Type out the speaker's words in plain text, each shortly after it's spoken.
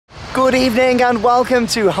Good evening and welcome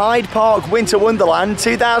to Hyde Park Winter Wonderland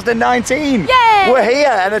 2019. Yay! We're here,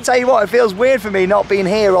 and I tell you what, it feels weird for me not being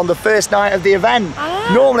here on the first night of the event.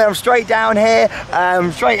 Normally I'm straight down here,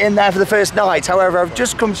 straight in there for the first night. However, I've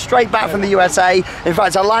just come straight back from the USA. In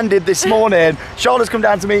fact, I landed this morning. Charlotte's come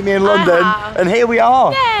down to meet me in London, and here we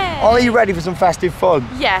are. Yay! Are you ready for some festive fun?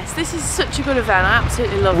 Yes, this is such a good event. I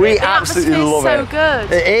absolutely love it. We absolutely love it. So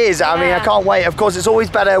good. It is. Yeah. I mean, I can't wait. Of course, it's always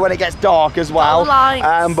better when it gets dark as well.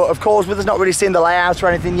 But of course, with us not really seeing the layout or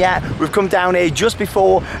anything yet, we've come down here just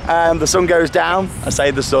before the sun goes down. I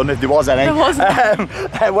say the sun, if there was any. There wasn't.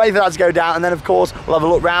 Wait for that to go down, and then of course we'll have a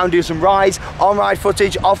look round, do some rides, on-ride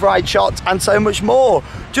footage, off-ride shots, and so much more.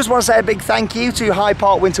 Just want to say a big thank you to Hyde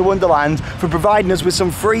Park Winter Wonderland for providing us with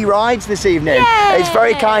some free rides this evening. Yay! It's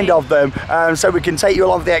very kind of them, so we can take you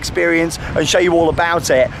along for the experience and show you all about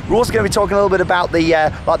it. We're also going to be talking a little bit about the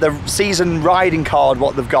like the season riding card,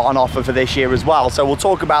 what they've got on offer for this year as well. So we'll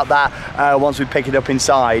talk about that once we pick it up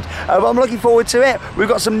inside. But I'm looking forward to it. We've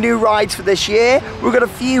got some new rides for this year. We've got a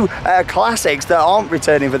few classics that aren't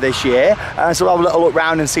returning for this year, so we'll have a little look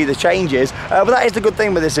round and see the changes. But that is the good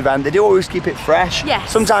thing with this event. They do always keep it fresh.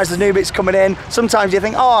 Yes. Sometimes there's new bits coming in. Sometimes you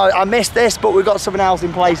think, oh, I missed this, but we've got something else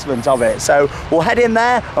in placement of it. So we'll head in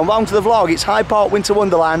there, and welcome to the vlog. It's Hyde Park Winter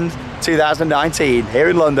Wonderland 2019 here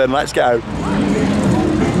in London. Let's go.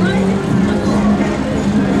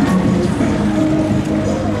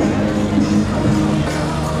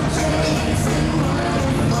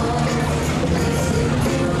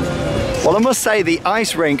 Well, I must say the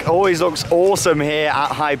ice rink always looks awesome here at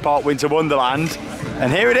Hyde Park Winter Wonderland.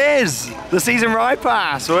 And here it is, the season ride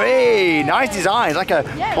pass. Hey, nice design, it's like a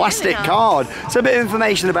plastic card. So a bit of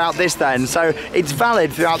information about this then. So it's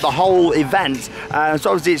valid throughout the whole event. So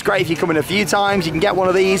obviously it's great if you come in a few times, you can get one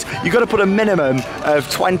of these. You've got to put a minimum of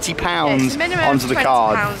 £20 onto the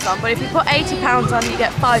card. On, but if you put £80 on, you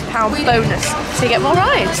get £5 bonus, so you get more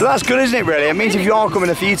rides. So that's good, isn't it, really? It means if you are coming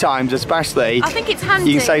a few times, especially, I think it's handy.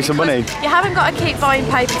 You can save some money. You haven't got to keep buying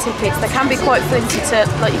paper tickets. They can be quite flimsy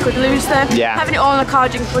to, like, you could lose them. Yeah. Having it all on a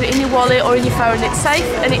card, you can put it in your wallet or in your phone. It's safe,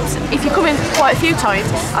 and it's if you come in quite a few times,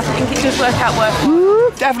 I think it does work out worthwhile.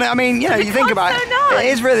 Definitely. I mean, you know, you think about it, it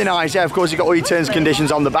is really nice. Yeah, of course, you've got all your terms and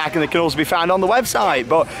conditions on the back, and they can also be found on the website.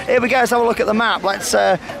 But here we go. Let's have a look at the map. Let's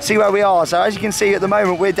see where we are. So as you can see at the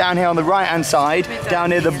moment, we're down here on the right-hand side,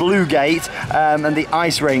 down near the Blue Gate and the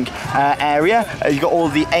ice rink area. You've got all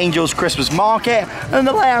the Angels Christmas Market, and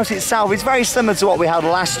the layout itself is very similar to what we had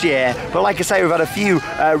last year. But like I say, we've had a few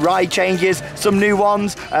ride changes, some new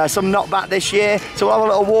ones, some not back this year. So we'll have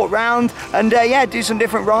a little walk round and yeah, do some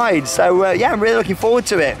different rides. So yeah, I'm really looking forward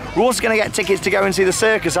to it. We're also going to get tickets to go and see the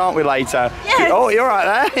circus, aren't we, later? Yes. Oh, you're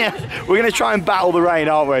right there. Yeah. We're going to try and battle the rain,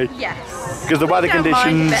 aren't we? Yes. Because the weather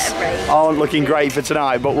conditions aren't looking great for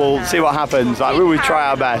tonight, but we'll see what happens. Like, we will try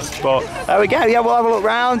our best. But there we go. Yeah, we'll have a look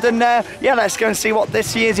round and yeah, let's go and see what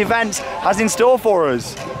this year's event has in store for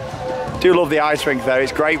us. Do love the ice rink though.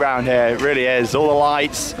 It's great round here. It really is. All the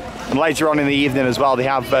lights. And later on in the evening as well, they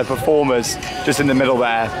have performers just in the middle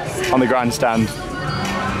there on the grandstand.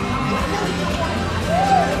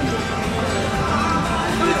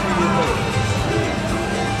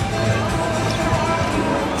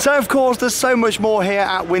 So of course there's so much more here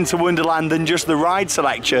at Winter Wonderland than just the ride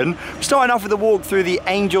selection. We're starting off with a walk through the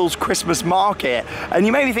Angels Christmas Market, and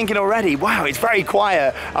you may be thinking already, wow, it's very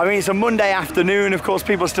quiet. I mean, it's a Monday afternoon, of course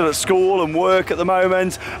people are still at school and work at the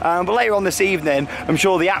moment, but later on this evening I'm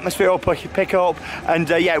sure the atmosphere will pick up and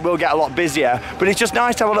yeah, it will get a lot busier. But it's just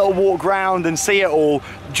nice to have a little walk round and see it all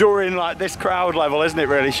during like this crowd level, isn't it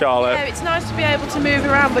really, Charlotte? Yeah, it's nice to be able to move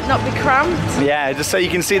around but not be cramped. Yeah, just so you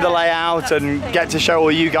can see the layout and get to show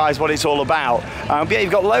all you guys what it's all about. But yeah,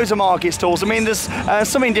 you've got loads of market stalls. I mean, there's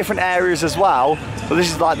some in different areas as well, but this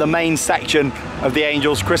is like the main section of the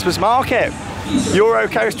Angels Christmas Market. Euro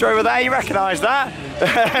coaster over there, you recognise that?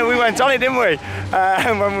 We went on it, didn't we?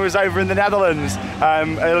 When we was over in the Netherlands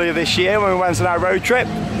earlier this year when we went on our road trip.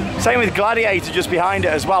 Same with Gladiator just behind it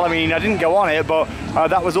as well. I mean, I didn't go on it, but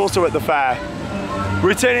that was also at the fair.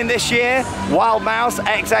 Returning this year, Wild Mouse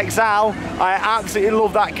XXL. I absolutely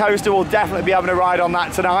love that coaster. We'll definitely be having a ride on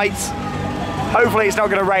that tonight. Hopefully it's not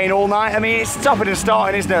going to rain all night. I mean, it's stopping and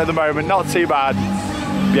starting, isn't it, at the moment? Not too bad.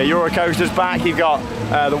 Yeah, Euro coaster's back. You've got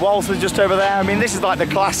the waltzers just over there. I mean, this is like the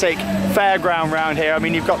classic fairground round here. I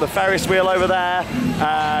mean, you've got the Ferris wheel over there.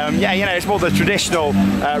 Yeah, you know, it's more the traditional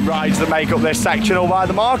rides that make up this section all by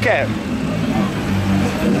the market.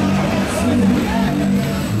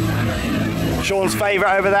 Sean's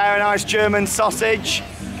favourite over there, a nice German sausage.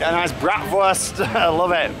 Get a nice bratwurst. I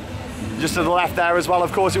love it. Just to the left there as well,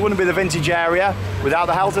 of course, it wouldn't be the vintage area without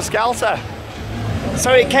the Helter Skelter.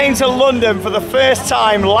 So it came to London for the first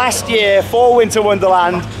time last year for Winter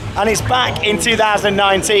Wonderland, and it's back in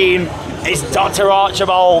 2019. It's Dr.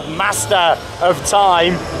 Archibald, master of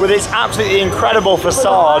time, with its absolutely incredible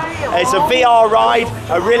facade. It's a VR ride.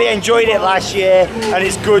 I really enjoyed it last year, and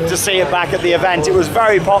it's good to see it back at the event. It was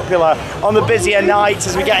very popular on the busier nights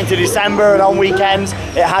as we get into December, and on weekends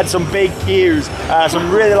it had some big queues,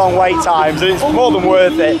 some really long wait times, and it's more than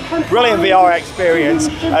worth it. Brilliant VR experience,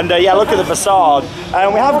 and yeah, look at the facade.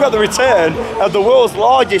 And we have got the return of the world's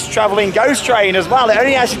largest travelling ghost train as well. It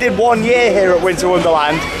only actually did 1 year here at Winter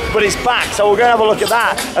Wonderland, but it's back, so we're going to have a look at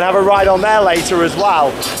that and have a ride on there later as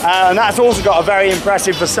well. And that's also got a very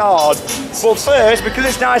impressive facade. But first, because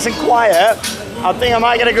it's nice and quiet, I think I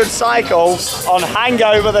might get a good cycle on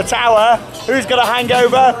Hangover the Tower. Who's got a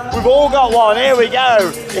hangover? We've all got one. Here we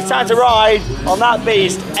go. It's time to ride on that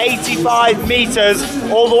beast. 85 meters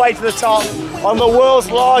all the way to the top on the world's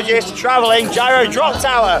largest traveling gyro drop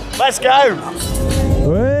tower. Let's go.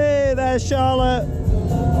 Hey, there's Charlotte.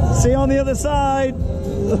 See you on the other side.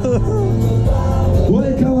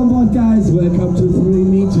 Welcome on board, guys. Welcome to 3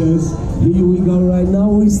 meters. Here we go right now.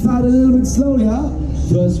 We start a little bit slowly, huh?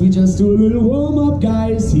 First we just do a little warm up,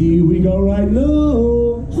 guys. Here we go right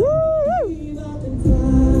now.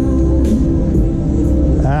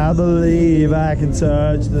 I believe I can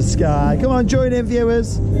touch the sky. Come on, join in,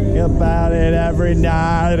 viewers. About it every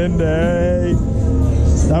night and day.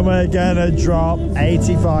 And we're gonna drop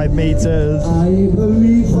 85 meters. I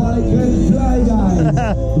believe I can fly,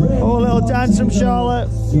 guys. Oh, a little dance from Charlotte.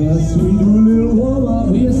 First we do a little warm up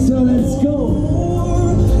here, so let's go.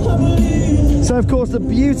 So of course the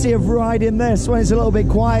beauty of riding this when it's a little bit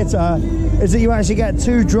quieter is that you actually get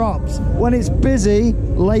 2 drops. When it's busy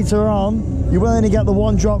later on, you will only get the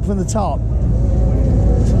 1 drop from the top.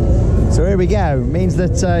 So here we go. Means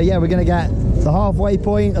that yeah, we're going to get the halfway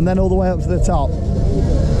point and then all the way up to the top.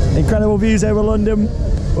 Incredible views over London.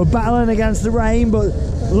 We're battling against the rain, but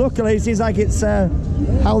luckily it seems like it's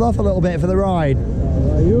held off a little bit for the ride.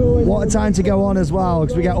 What a time to go on as well,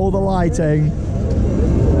 because we get all the lighting.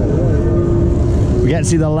 We get to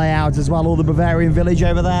see the layout as well, all the Bavarian Village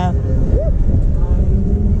over there.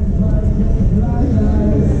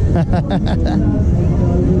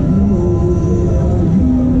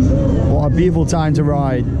 What a beautiful time to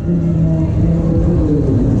ride.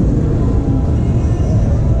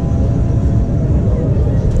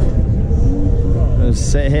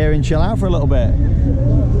 Just sit here and chill out for a little bit.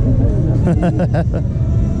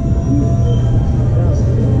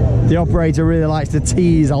 The operator really likes to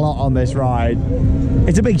tease a lot on this ride.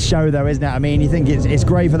 It's a big show though, isn't it? I mean, you think it's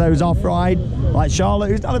great for those off-ride, like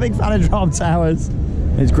Charlotte, who's not a big fan of drop towers.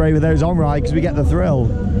 It's great with those on-ride because we get the thrill.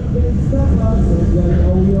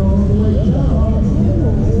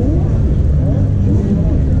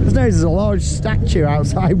 There's a large statue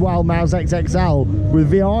outside Wild Mouse XXL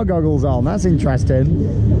with VR goggles on. That's interesting.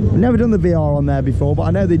 I've never done the VR on there before, but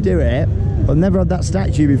I know they do it. I've never had that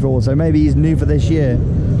statue before, so maybe he's new for this year.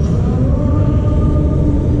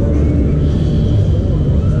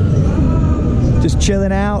 Just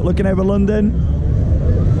chilling out, looking over London.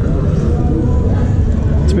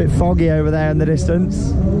 It's a bit foggy over there in the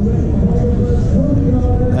distance.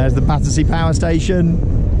 There's the Battersea Power Station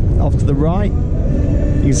off to the right.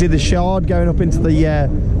 You can see the shard going up into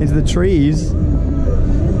the trees.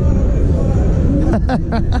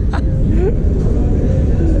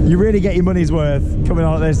 You really get your money's worth coming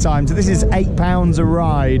on at this time. So this is £8 a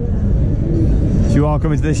ride if you are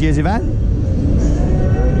coming to this year's event.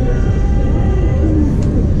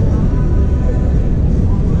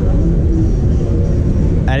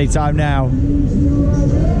 Anytime now.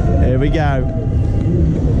 Here we go.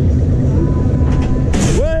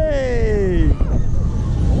 Whee!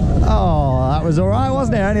 Oh, that was alright,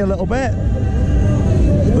 wasn't it? Only a little bit.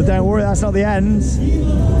 But don't worry, that's not the end.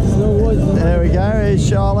 There we go, here's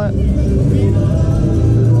Charlotte.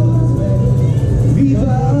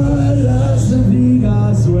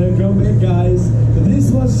 Welcome in, guys.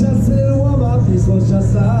 This was just a little warm up. This was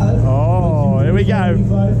just a. Oh, here we go.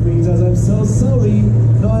 85 meters. I'm so sorry.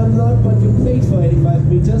 No, I'm not. But you paid for 85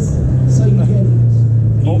 meters, so you get it.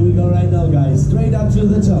 Here we go right now, guys. Straight up to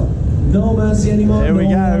the top. No mercy anymore. Here we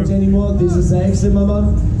go. No anymore. This is the exit,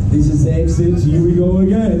 mama. This is the exit. Here we go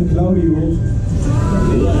again. Cloudy roof.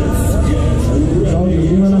 Cloudy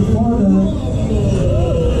roof on the corner.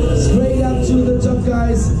 Straight up to the top,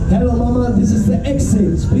 guys. Hello, mama. This is the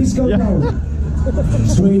exit. Please go down.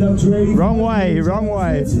 Straight up, train. Wrong way, wrong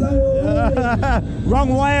way. Wrong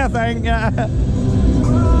way, I think.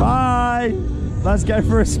 Bye. Let's go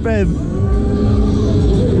for a spin.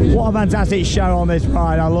 What a fantastic show on this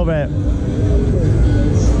ride. I love it.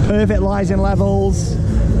 perfect lighting levels.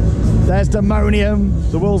 There's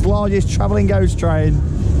Demonium, the world's largest travelling ghost train.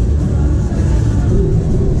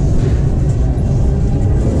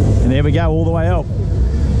 And here we go, all the way up.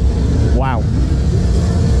 Wow.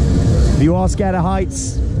 If you are scared of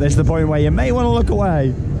heights, this is the point where you may want to look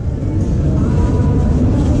away.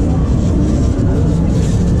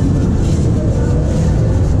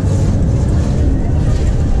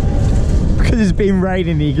 Because it's been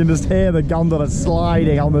raining, you can just hear the gondola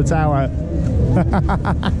sliding on the tower.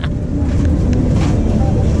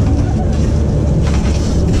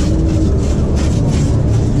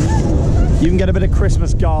 You can get a bit of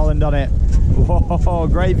Christmas garland on it. Whoa,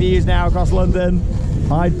 great views now across London.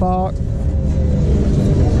 Hyde Park.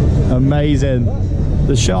 Amazing.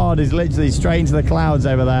 The Shard is literally straight into the clouds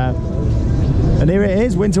over there. And here it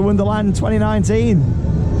is, Winter Wonderland 2019.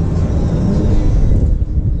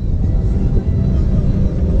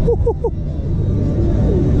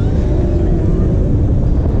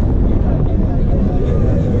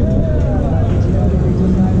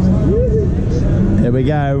 Here we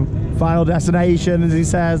go. Final destination, as he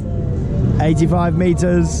says, 85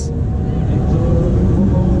 meters.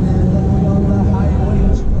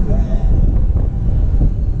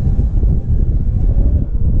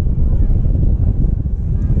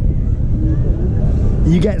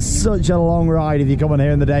 You get such a long ride if you come on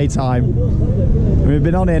here in the daytime. We've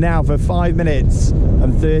been on here now for 5 minutes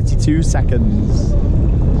and 32 seconds.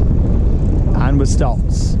 And we're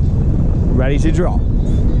stopped. Ready to drop.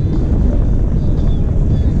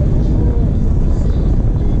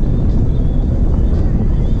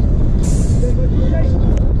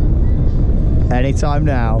 Anytime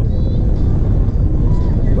now.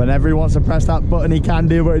 Whenever he wants to press that button, he can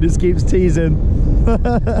do, but he just keeps teasing.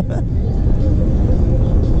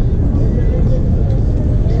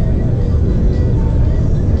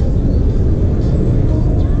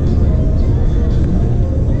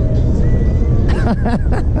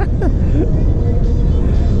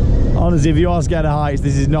 Honestly, if you are scared of heights,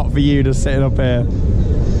 this is not for you, just sitting up here.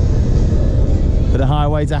 For the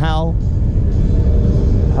highway to hell.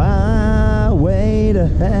 Highway to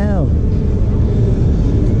hell.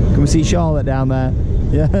 Can we see Charlotte down there?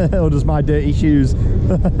 Yeah, or just my dirty shoes.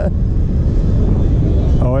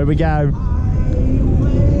 Oh, here we go.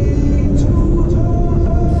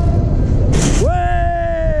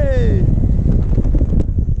 Way!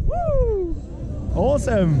 Woo!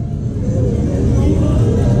 Awesome.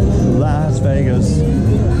 Las Vegas.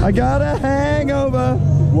 I got a hangover.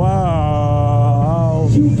 Wow.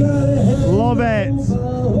 Love it.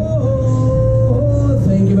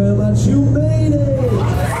 Thank you very much. You made it.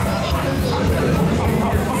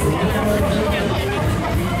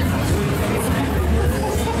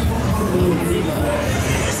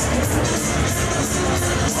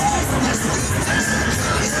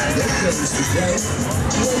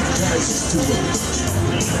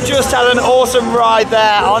 Just had an awesome ride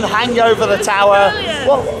there on Hangover the Tower.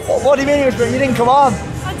 What do you mean it was brilliant? You didn't come on?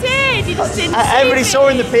 I did, you just didn't see everybody me. saw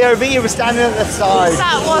in the POV you were standing at the side.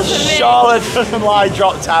 That wasn't me. Charlotte doesn't like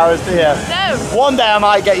drop towers, do you? No. One day I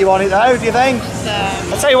might get you on it though, do you think?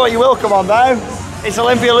 No. I'll tell you what, you will come on though. It's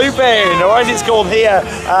Olympia looping, or as it's called here,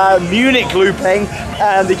 Munich looping.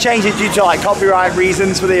 They changed it due to like copyright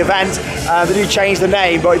reasons for the event. They do change the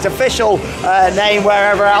name, but its official name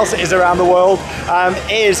wherever else it is around the world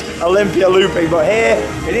is Olympia looping. But here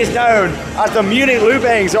it is known as the Munich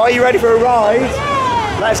looping. So are you ready for a ride?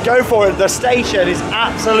 Let's go for it. The station is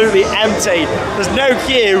absolutely empty. There's no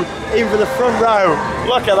queue, even for the front row.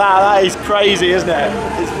 Look at that, that is crazy, isn't it?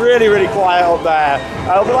 It's really, really quiet up there.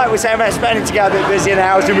 But like we say, we're spending to get a bit busier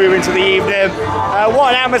now as we move into the evening.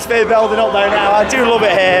 What an atmosphere building up there now. I do love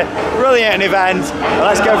it here. Brilliant event.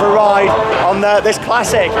 Let's go for a ride on this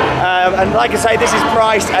classic. And like I say, this is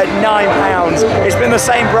priced at £9. It's been the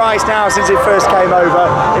same price now since it first came over.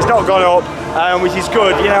 It's not gone up. Which is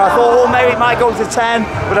good. You know, I thought, well, maybe it might go up to 10,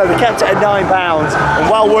 but no, they kept it at £9, and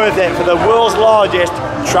well worth it for the world's largest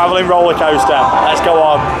travelling roller coaster. Let's go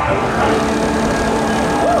on.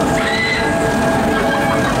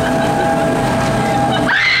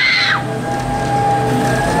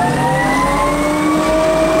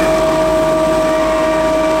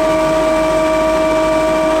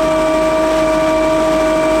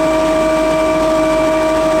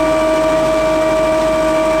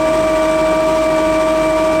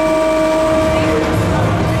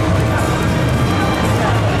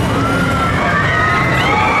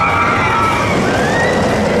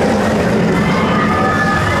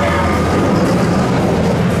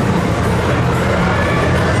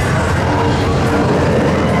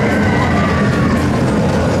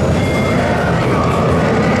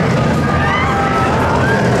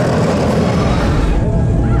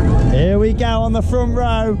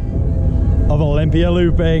 go of Olympia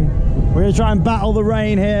looping. We're going to try and battle the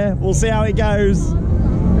rain here. We'll see how it goes.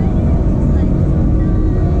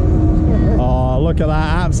 Oh, look at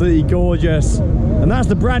that, absolutely gorgeous. And that's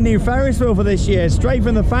the brand new Ferris wheel for this year, straight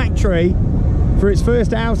from the factory for its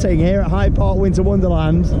first outing here at Hyde Park Winter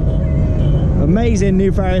Wonderland. Amazing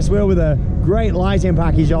new Ferris wheel with a great lighting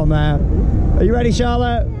package on there. Are you ready,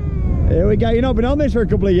 Charlotte? Here we go. You've not been on this for a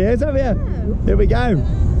couple of years, have you? No. Here we go.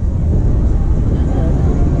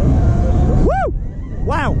 Woo!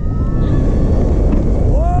 Wow!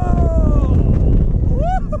 Whoa!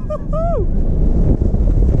 Woo-hoo-hoo-hoo!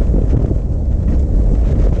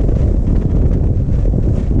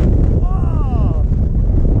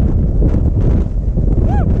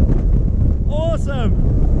 Awesome!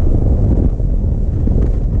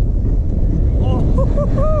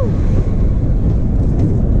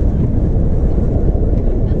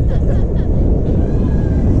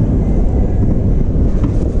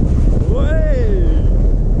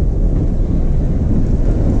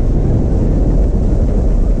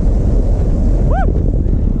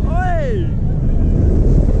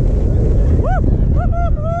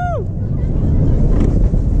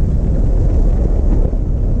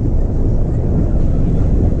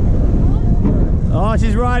 Oh,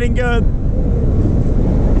 she's riding good.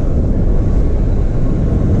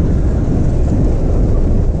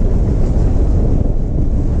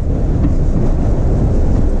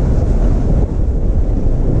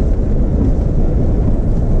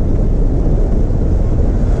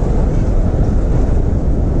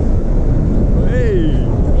 Hey.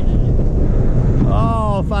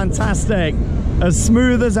 Oh, fantastic. As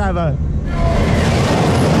smooth as ever.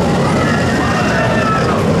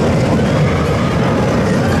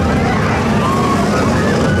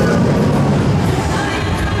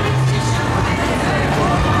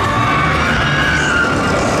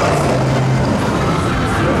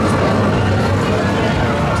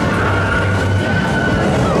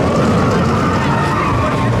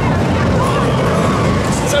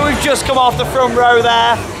 Just come off the front row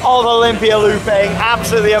there of Olympia looping.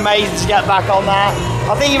 Absolutely amazing to get back on that.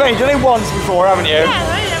 I think you've only done it once before, haven't you? Yeah, I've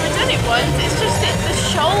only never done it once. It's just the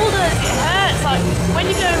shoulders, it hurts. Like when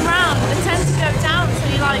you're going round, they tend to go down, so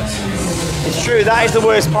you like... It's true, that is the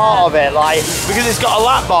worst part of it, like, because it's got a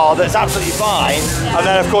lap bar that's absolutely fine, and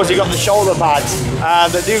then of course you've got the shoulder pads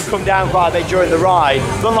that do come down quite a bit during the ride.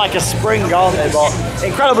 They're like a spring, aren't they? But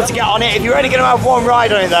incredible to get on it. If you're only going to have one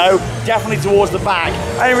ride on it though, definitely towards the back.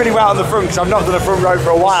 I only really went on the front because I've not done a front row for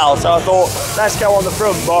a while, so I thought let's go on the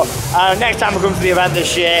front. But next time we come to the event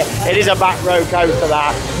this year, it is a back row coaster,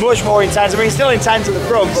 that much more intense. I mean, it's still intense at the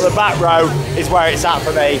front, but the back row is where it's at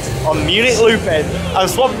for me. On Munich looping, I'm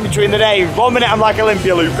swapping between the days. 1 minute I'm like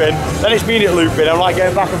Olympia looping, then it's Munich looping. I'm like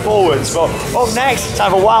going back and forwards. But up next,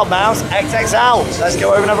 time for Wild Mouse XXL. Let's go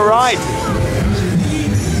over and have a ride.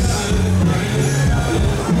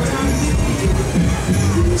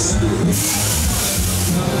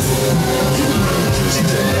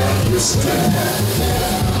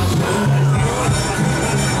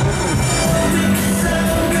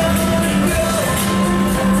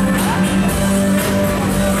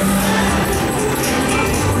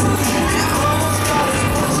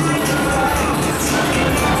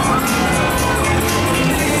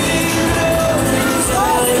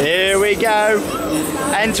 Here we go,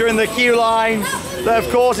 entering the queue line. That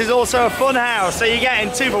of course is also a fun house, so you're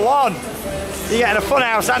getting 2 for 1. You're getting a fun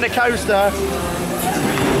house and a coaster.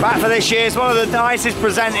 Back for this year, it's one of the nicest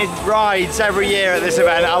presented rides every year at this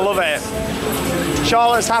event. I love it.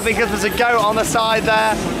 Charlotte's happy because there's a goat on the side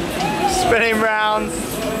there, spinning round.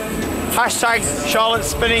 Hashtag Charlotte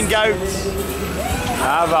spinning goats.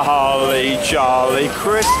 Have a holly jolly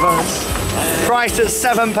Christmas. Priced at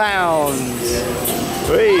 £7.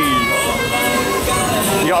 Whee.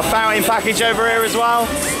 You got a fountain package over here as well.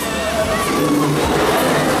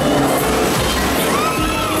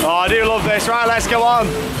 Oh, I do love this. Right, let's go on.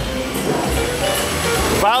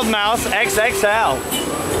 Wild Mouse XXL.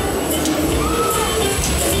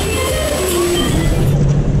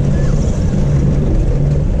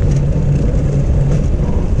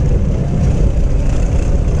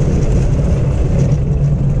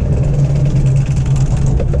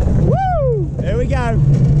 Woo! Here we go.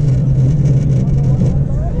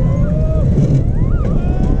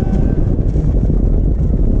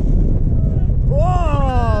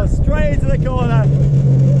 Straight into the corner.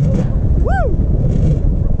 Woo!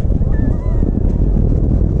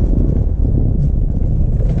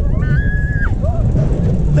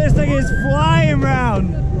 This thing is flying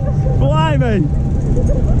round. Blimey.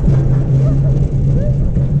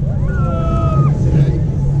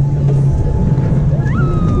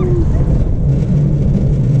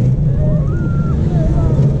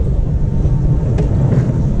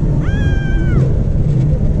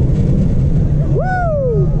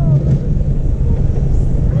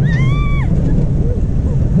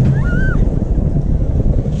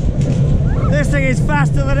 thing is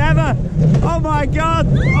faster than ever. Oh my God.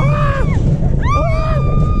 Ah! Ah!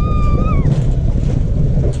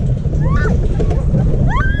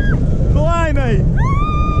 Blimey.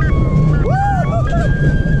 Oh my God.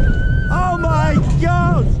 Oh my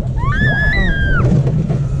God.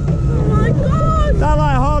 That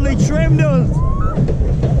like hardly trimmed us.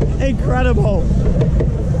 Incredible.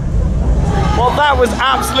 Well, that was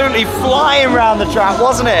absolutely flying around the track,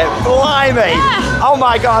 wasn't it? Blimey! Yeah. Oh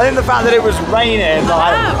my God, I think the fact that it was raining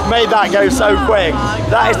made that go so quick.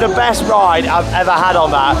 That is the best ride I've ever had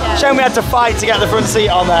on that. Yeah. Shame we had to fight to get the front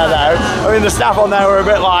seat on there though. I mean, the staff on there were a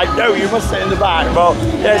bit like, no, you must sit in the back. But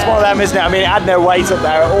yeah, it's one of them, isn't it? I mean, it had no weight up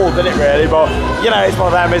there at all, did it really? But you know, it's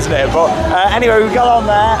one of them, isn't it? But anyway, we got on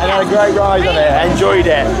there and had a great ride on it. Enjoyed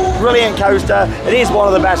it. Brilliant coaster. It is one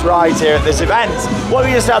of the best rides here at this event. What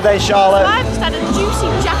have you just had then, Charlotte? I just had a juicy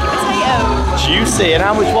jacket potato. Juicy, and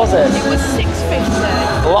how much was it? It was $6.50.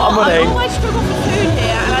 A lot of money. I always struggle for food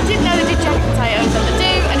here, and I didn't know they did jacket potatoes, and they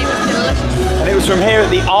do, and it was delicious. And it was from here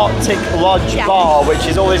at the Arctic Lodge Bar, which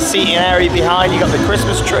is all this seating area behind. You got the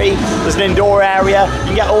Christmas tree, there's an indoor area.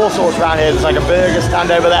 You can get all sorts around here. There's like a burger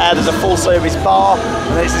stand over there, there's a full service bar,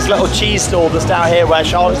 and there's this little cheese stall just out here where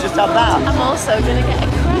Charlotte's just had that. I'm also going to get a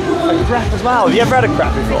crepe. A crepe as well. Have you ever had a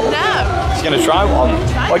crepe before? No. She's going to try one.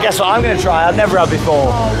 Well, guess what I'm going to try? I've never had before.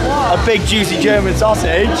 Oh, a big juicy German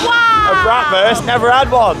sausage. Wow. A bratwurst. Never had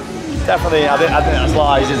one. Definitely, I think that's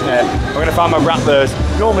lies, isn't it? I'm going to find my bratwurst.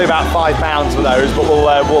 Normally about £5 for those, but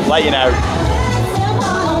we'll let you know.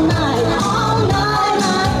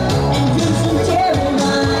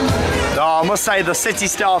 Oh, I must say the City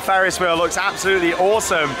Star Ferris wheel looks absolutely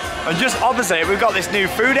awesome. And just opposite, we've got this new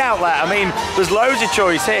food outlet. I mean, there's loads of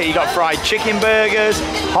choice here. You got fried chicken burgers,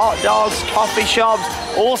 hot dogs, coffee shops,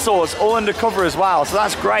 all sorts, all undercover as well. So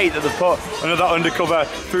that's great that they've put another undercover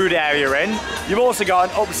food area in. You've also got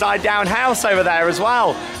an upside down house over there as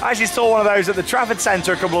well. I actually saw one of those at the Trafford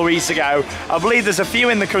Centre a couple of weeks ago. I believe there's a few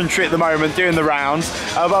in the country at the moment doing the rounds.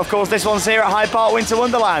 But of course, this one's here at Hyde Park Winter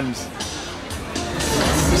Wonderland.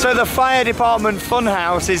 So the Fire Department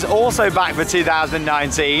Funhouse is also back for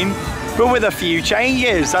 2019, but with a few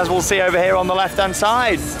changes, as we'll see over here on the left-hand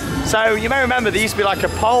side. So you may remember there used to be like a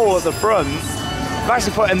pole at the front. We've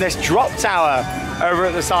actually put in this drop tower over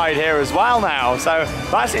at the side here as well now. So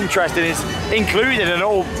that's interesting. It's included and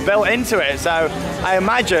all built into it. So I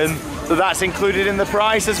imagine that that's included in the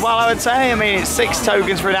price as well, I would say. I mean, it's 6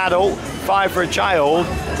 tokens for an adult, 5 for a child.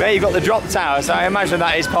 There you've got the drop tower, so I imagine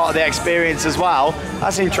that is part of the experience as well.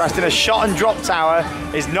 That's interesting. A shot and drop tower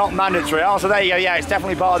is not mandatory. Oh, so there you go. Yeah, it's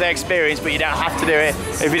definitely part of the experience, but you don't have to do it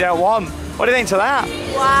if you don't want. What do you think to that?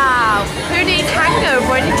 Wow. Who needs hangover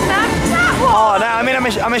when you can have that one? Oh, no, I mean,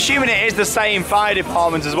 I'm assuming it is the same fire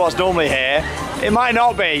department as what's normally here. It might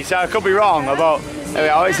not be, so I could be wrong, but there we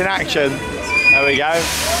go. It's in action. There we go.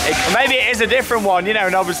 Maybe it is a different one, you know,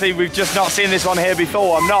 and obviously we've just not seen this one here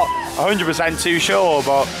before. I'm not 100% too sure,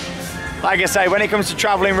 but like I say, when it comes to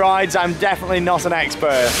travelling rides, I'm definitely not an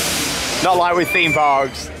expert. Not like with theme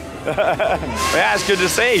parks. But yeah, it's good to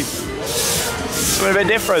see. Something a bit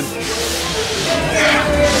different.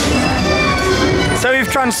 So we've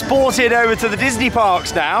transported over to the Disney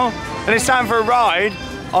parks now, and it's time for a ride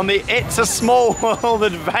on the It's a Small World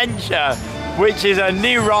Adventure, which is a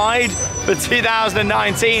new ride for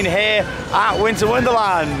 2019 here at Winter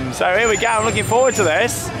Wonderland. So here we go, I'm looking forward to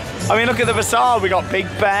this. I mean, look at the facade, we got Big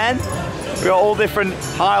Ben, we got all different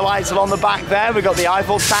highlights along the back there, we got the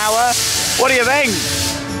Eiffel Tower. What do you think?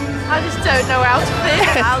 I just don't know how to feel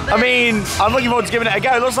about this. I mean, I'm looking forward to giving it a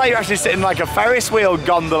go. It looks like you're actually sitting like a Ferris wheel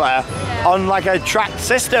gondola on like a tracked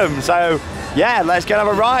system. So yeah, let's go and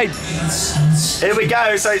have a ride. Here we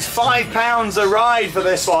go, so it's £5 a ride for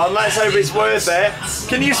this one. Let's hope it's worth it.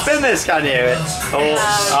 Can you spin this, can you?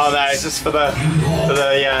 Oh no, it's just for the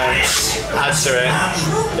add to it.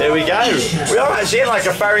 Here we go. We are actually in like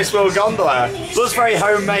a Ferris wheel gondola. Looks very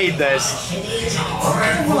homemade, this.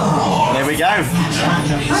 And here we go.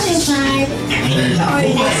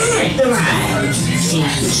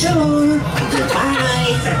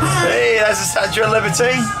 Hey, there's the Statue of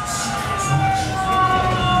Liberty.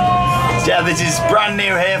 Yeah, this is brand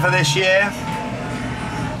new here for this year.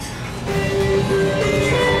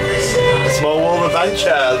 Small World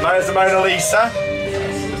Adventure. There's the Mona Lisa.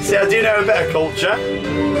 See, I do know a bit of culture.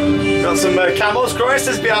 Got some camels,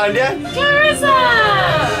 choristers behind you. Clarissa!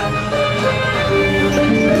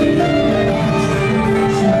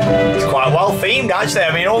 It's quite well themed actually.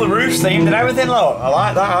 I mean, all the roofs themed and everything. Look, I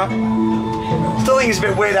like that. Still think it's a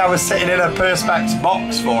bit weird I was sitting in a perspex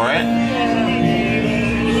box for it.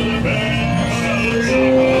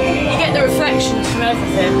 You get the reflections from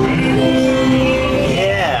everything.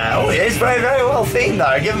 Yeah, oh, it is very, very well themed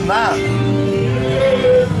though, give them that.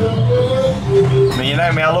 I mean, you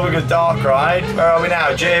know me, I love a good dark ride. Where are we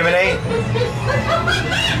now? Germany?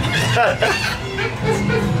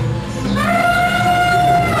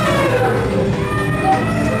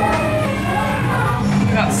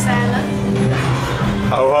 We've got Sailor.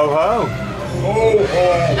 Ho ho ho!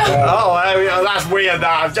 Oh, there we go. That's weird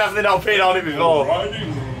that. I've definitely not been on it before.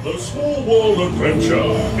 Riding the Small World Adventure.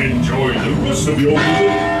 Enjoy the rest of your visit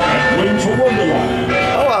at Winter Wonderland.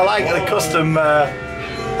 Oh, I like the custom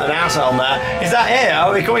announcer on there. Is that it?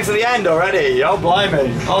 Are we coming to the end already? Oh,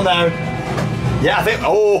 blimey. Oh no. Yeah, I think.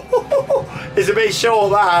 Oh, it's a bit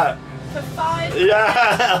short that. For 5?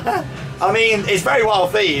 Yeah. I mean, it's very well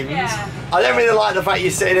themed. Yeah. I don't really like the fact you're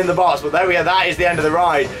sitting in the box, but there we go, that is the end of the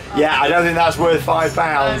ride. Yeah, I don't think that's worth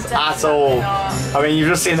 £5 at all. Not. I mean, you've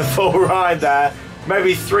just seen the full ride there.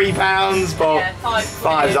 Maybe £3, but Yeah,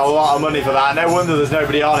 £5's a lot of money for that. No wonder there's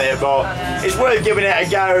nobody on it, but it's worth giving it a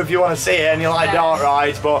go if you want to see it and you like dark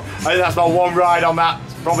rides, but I think that's my one ride on that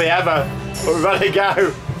probably ever. But we're ready to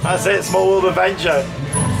go. That's it, Small World Adventure.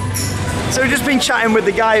 So we've just been chatting with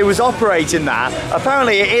the guy who was operating that.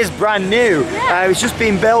 Apparently it is brand new. Yeah. It's just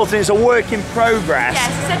been built and it's a work in progress. Yes,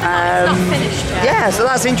 he said it's not finished yet. Yeah, so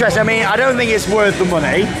that's interesting. I mean, I don't think it's worth the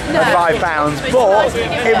money No. at £5, but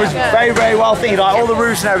it was very, very well themed. Like all the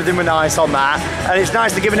roofs and everything were nice on that, and it's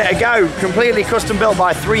nice to giving it a go. Completely custom built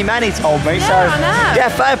by 3 men, he told me. Yeah, So I know. yeah,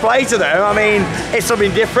 fair play to them. I mean, it's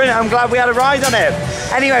something different. I'm glad we had a ride on it.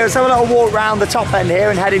 Anyway, let's have a little walk around the top end here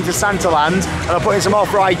and head into Santaland, and I'll put in some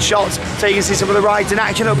off-ride shots so you can see some of the rides in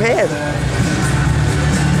action up here.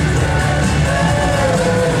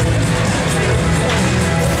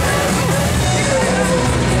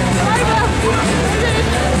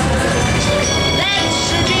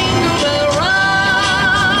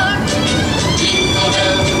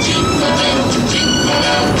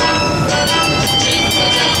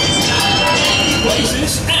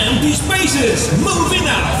 Places and these spaces, moving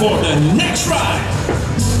out for the next ride.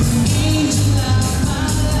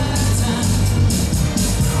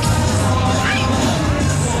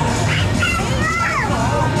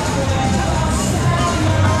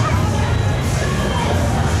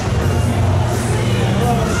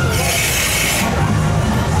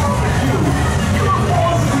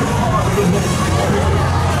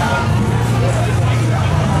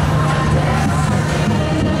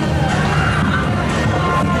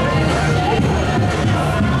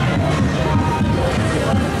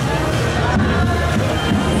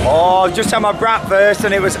 I've just had my breakfast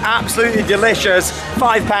and it was absolutely delicious.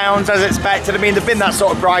 £5 as expected. I mean, they've been that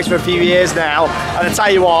sort of price for a few years now, and I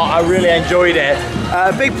tell you what, I really enjoyed it.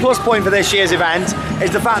 A big plus point for this year's event is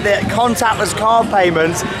the fact that contactless card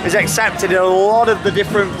payments is accepted in a lot of the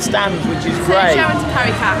different stands, which is great. Showing to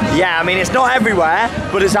carry cash. Yeah, I mean, it's not everywhere,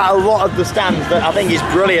 but it's at a lot of the stands that I think is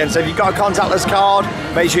brilliant. So if you've got a contactless card,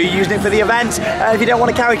 make sure you're using it for the event if you don't want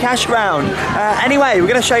to carry cash around. Anyway, we're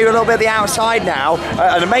going to show you a little bit of the outside now.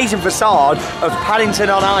 An amazing facade of Paddington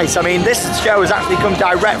on Ice. I mean, this show has actually come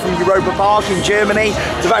direct from Europa Park in Germany.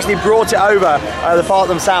 They've actually brought it over, the park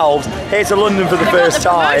themselves, here to London for the first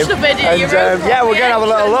time. Video, And yeah, we're going to have a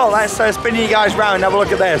little look. Let's spin you guys round and have a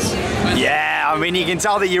look at this. Yeah, I mean, you can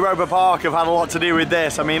tell that Europa Park have had a lot to do with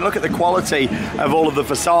this. I mean, look at the quality of all of the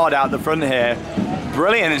facade out the front here.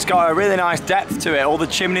 Brilliant, it's got a really nice depth to it. All the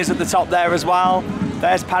chimneys at the top there as well.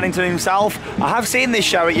 There's Paddington himself. I have seen this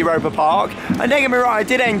show at Europa Park, and don't get me wrong, I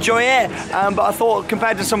did enjoy it, but I thought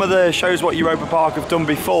compared to some of the shows what Europa Park have done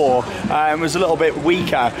before, it was a little bit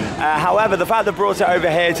weaker. However, the fact they brought it over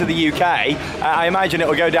here to the UK, I imagine it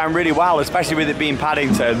will go down really well, especially with it being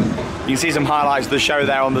Paddington. You can see some highlights of the show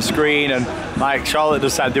there on the screen, and like Charlotte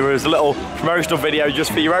just said, there was a little promotional video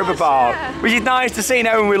just for Europa Park, which is nice to see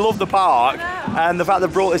knowing we love the park, and the fact they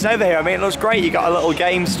brought this over here, I mean, it looks great. You got a little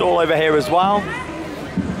game stall over here as well.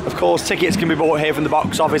 Of course, tickets can be bought here from the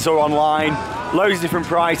box office or online. Loads of different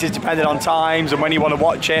prices depending on times and when you want to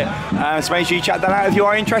watch it. So make sure you check that out if you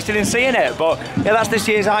are interested in seeing it. But yeah, that's this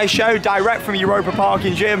year's Ice Show, direct from Europa Park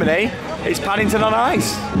in Germany. It's Paddington on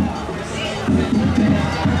Ice.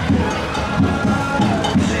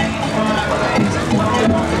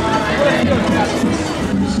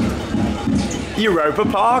 Europa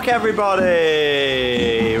Park,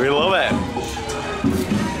 everybody! We love it.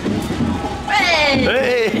 Hey!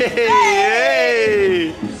 Hey!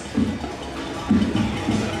 Hey!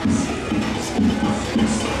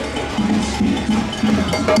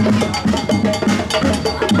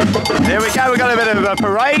 Here we go, we've got a bit of a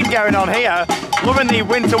parade going on here. Loving the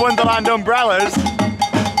Winter Wonderland umbrellas.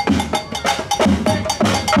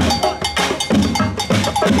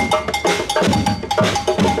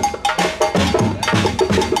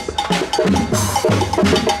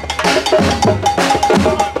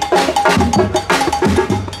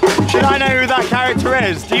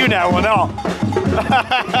 is. Do you know or not?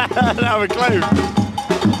 I don't have a clue.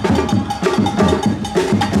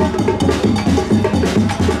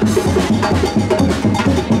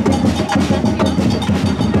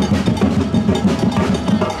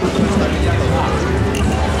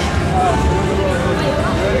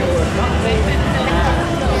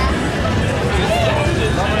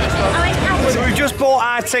 Bought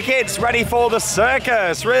our tickets, ready for the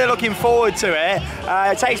circus. Really looking forward to it.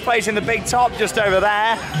 It takes place in the big top just over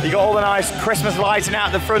there. You got all the nice Christmas lighting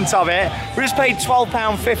out the front of it. We just paid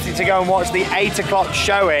 £12.50 to go and watch the 8 o'clock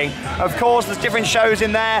showing. Of course, there's different shows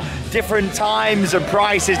in there, different times and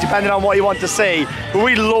prices depending on what you want to see. But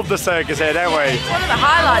we love the circus here, don't we? It's one of the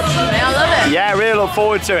highlights for me. I love it. Yeah, really look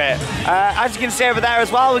forward to it. As you can see over there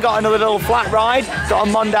as well, we've got another little flat ride. Got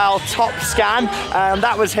a Mondale Top Scan.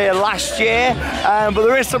 That was here last year. But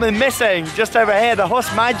there is something missing just over here. The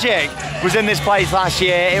Huss Magic was in this place last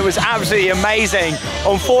year. It was absolutely amazing.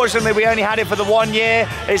 Unfortunately, we only had it for the 1 year.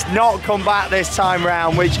 It's not come back this time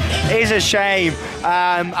round, which is a shame.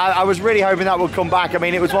 I was really hoping that would come back. I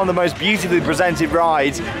mean, it was one of the most beautifully presented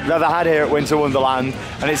rides we've ever had here at Winter Wonderland,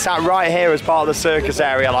 and it sat right here as part of the circus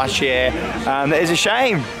area last year. It is a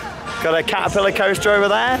shame. Got a Caterpillar coaster over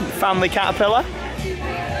there, family Caterpillar.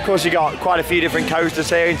 Of course, you got quite a few different coasters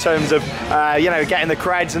here in terms of, you know, getting the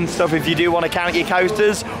creds and stuff if you do want to count your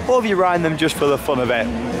coasters, or if you're riding them just for the fun of it.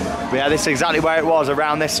 But yeah, this is exactly where it was,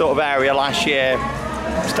 around this sort of area last year.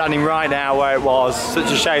 Standing right now where it was.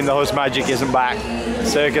 Such a shame the Huss Magic isn't back.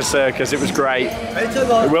 Circus, it was great.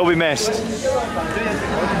 It will be missed.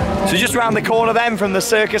 So just around the corner then from the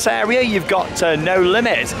circus area, you've got No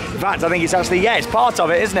Limit. In fact, I think it's actually, yeah, it's part of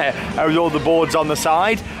it, isn't it? With all the boards on the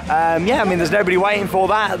side. Yeah, I mean, there's nobody waiting for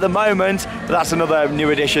that at the moment, but that's another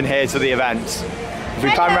new addition here to the event. If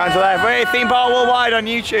we pan around to there, very Theme Park Worldwide on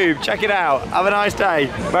YouTube. Check it out. Have a nice day.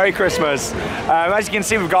 Merry Christmas. As you can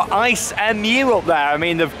see, we've got Ice MU up there. I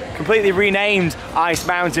mean, they've completely renamed Ice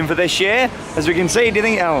Mountain for this year. As we can see, do you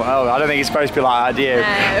think? Oh, I don't think it's supposed to be like that, do you?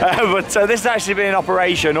 No. But this has actually been in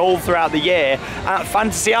operation all throughout the year at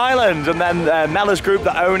Fantasy Island, and then Mellors Group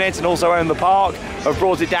that own it and also own the park have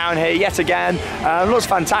brought it down here yet again. Looks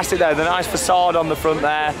fantastic though. The nice facade on the front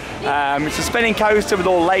there. It's a spinning coaster with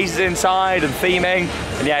all lasers inside and theming.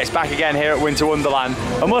 And yeah, it's back again here at Winter Wonderland.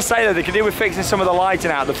 I must say that they could do with fixing some of the lighting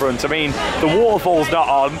out the front. I mean, the waterfall's not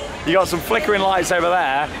on. You got some flickering lights over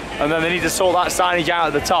there, and then they need to sort that signage out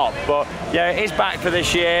at the top. But yeah, it is back for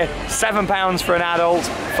this year. £7 for an adult,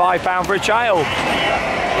 £5 for a child.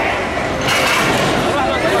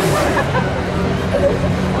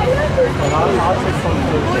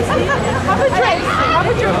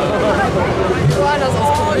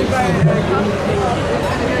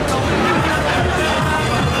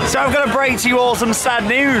 So I've got to break to you all some sad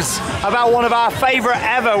news about one of our favourite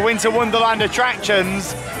ever Winter Wonderland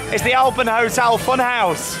attractions. It's the Alpen Hotel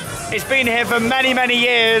Funhouse. It's been here for many, many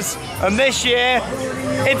years, and this year,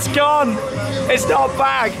 it's gone. It's not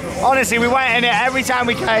back. Honestly, we went in it every time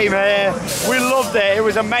we came here. We loved it. It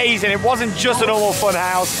was amazing. It wasn't just a normal fun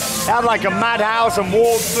house. It had like a madhouse and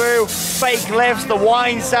walk through, fake lifts, the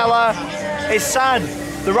wine cellar. It's sad.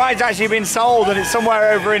 The ride's actually been sold, and it's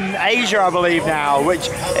somewhere over in Asia, I believe now, which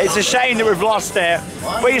it's a shame that we've lost it.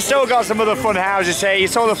 But you still got some other fun houses here. You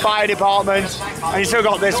saw the fire department, and you still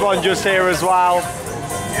got this one just here as well.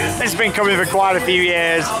 It's been coming for quite a few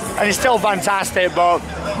years, and it's still fantastic, but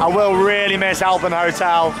I will really miss Alpen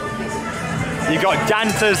Hotel. You've got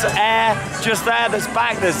Dante's Air just there that's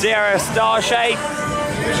back, the Zero Star shape.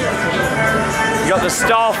 You've got the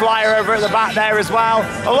Starflyer over at the back there as well.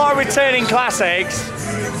 A lot of returning classics,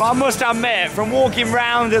 but I must admit, from walking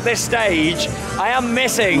round at this stage, I am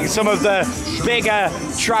missing some of the bigger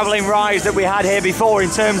travelling rides that we had here before in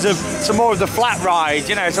terms of some more of the flat rides,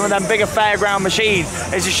 you know, some of them bigger fairground machines.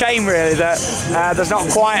 It's a shame really that there's not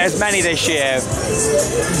quite as many this year.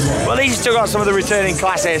 Well, at least you still got some of the returning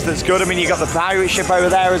classics that's good. I mean, you've got the pirate ship over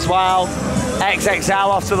there as well, XXL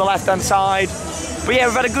off to the left-hand side. But yeah,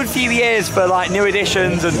 we've had a good few years for like new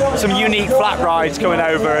additions and some unique flat rides coming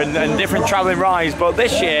over and different travelling rides. But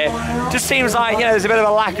this year, just seems like, you know, there's a bit of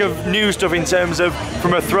a lack of new stuff in terms of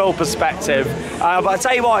from a thrill perspective. But I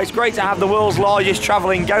tell you what, it's great to have the world's largest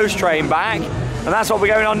travelling ghost train back. And that's what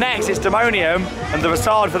we're going on next. It's Demonium, and the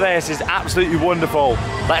facade for this is absolutely wonderful.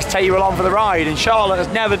 Let's take you along for the ride. And Charlotte has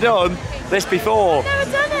never done this before.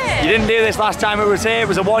 Never done it. You didn't do this last time it was here. It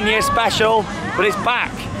was a one-year special, but it's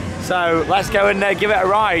back. So let's go and give it a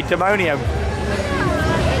ride, Demonium.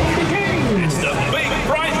 It's the big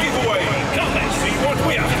prize giveaway. Come and see what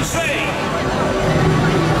we have to say.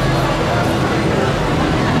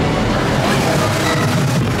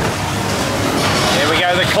 Here we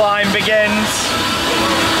go, the climb begins.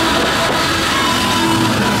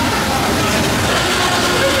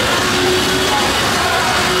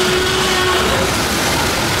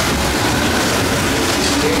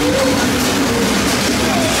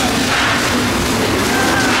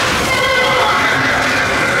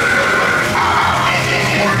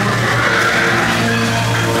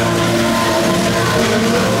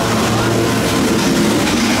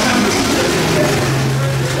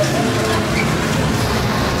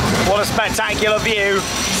 spectacular view.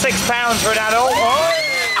 £6 for an adult.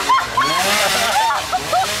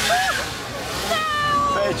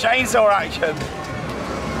 Bit of chainsaw action.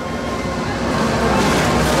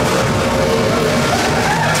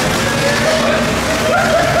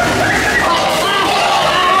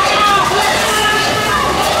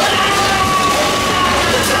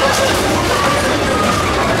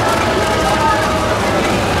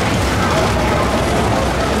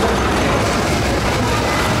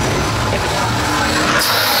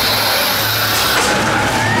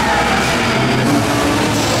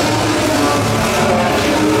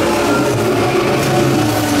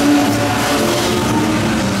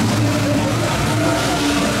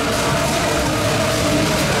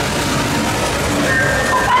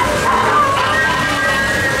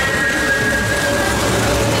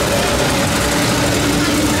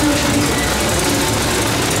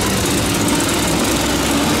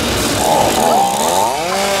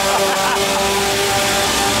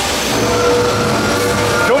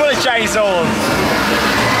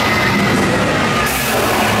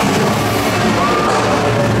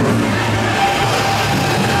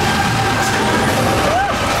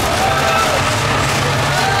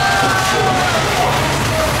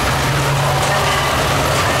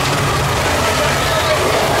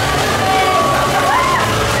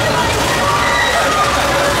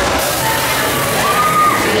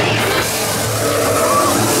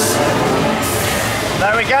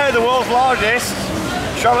 The world's largest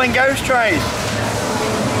travelling ghost train.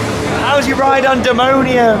 How's your ride on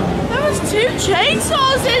Demonium? There was 2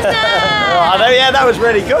 chainsaws in there! I know, yeah, that was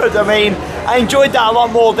really good. I mean, I enjoyed that a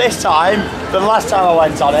lot more this time than last time I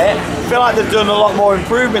went on it. I feel like they've done a lot more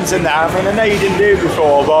improvements in there. I mean, I know you didn't do it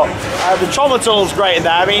before, but the trauma tunnel's great in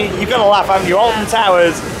there. I mean, you've got to laugh, haven't you? Alton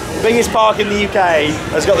Towers, biggest park in the UK,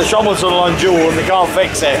 has got the trauma tunnel on dual and they can't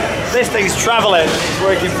fix it. This thing's travelling, it's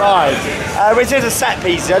working fine. In terms of set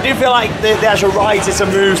pieces, I do feel like the actual ride system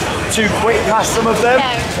moves too quick past some of them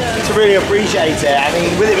to really appreciate it. I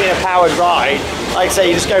mean, with it being a powered ride, like I say,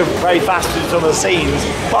 you just go very fast through some of the scenes,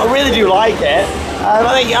 but I really do like it.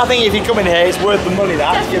 I think if you come in here, it's worth the money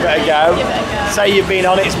that. Give it a go. Say you've been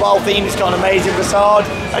on it, it's well themed, it's got an amazing facade,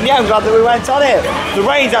 and yeah, I'm glad that we went on it. The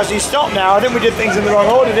rain's actually stopped now. I think we did things in the wrong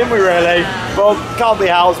order, didn't we really? But can't be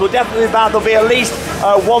helped. We'll definitely be back. There'll be at least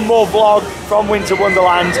one more vlog from Winter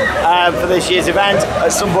Wonderland for this year's event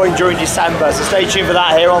at some point during December, so stay tuned for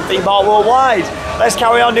that here on Theme Park Worldwide. Let's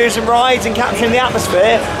carry on doing some rides and capturing the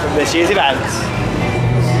atmosphere from this year's events.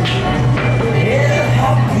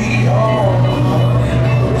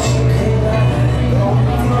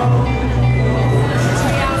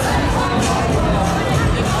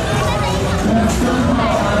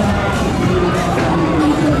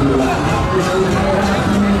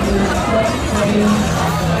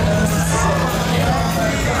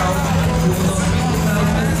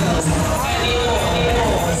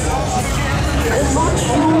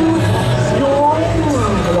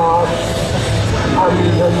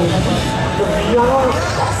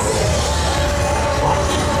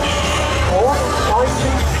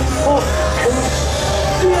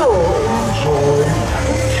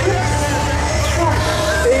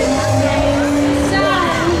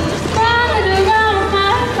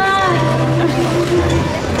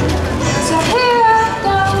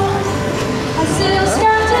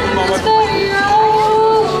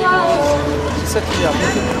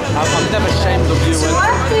 I'm never ashamed of you.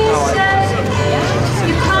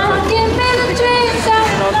 You can't give me the dreams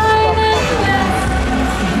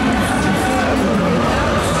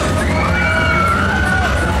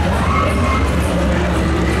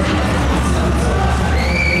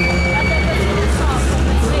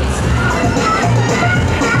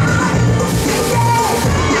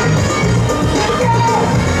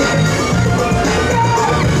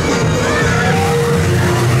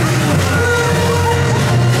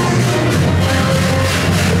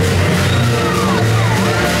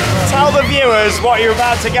what you're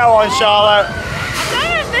about to go on, Charlotte. I don't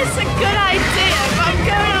know if this is a good idea, but I'm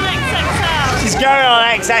going on XXL. She's going on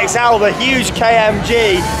XXL, the huge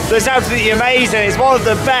KMG. That's absolutely amazing. It's one of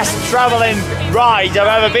the best travelling rides I've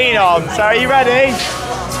ever been on. So are you ready?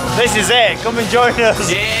 This is it. Come and join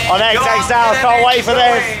us on XXL. Can't wait for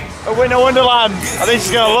this at Winter Wonderland. I think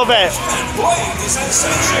she's going to love it.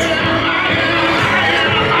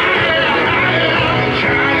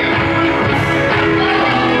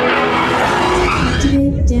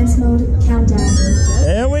 Dance mode countdown.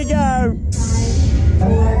 Here we go. 5,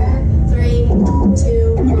 4, 3,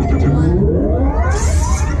 2, 1.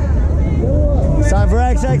 Time for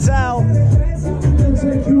XXL.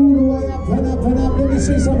 Take you all the way up and up and up. Let me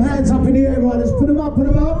see some hands up in the air, right? Let's put them up, put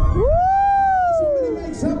them up. Woo! Somebody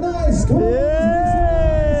make some noise. Come on. Yeah.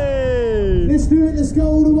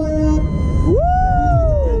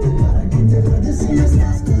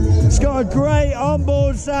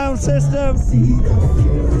 sound system. Woo!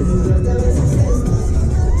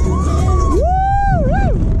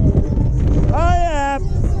 Oh yeah!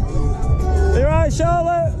 You right,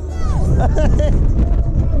 Charlotte?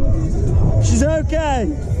 She's okay.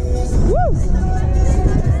 Woo!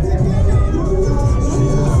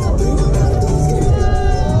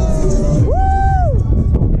 Woo!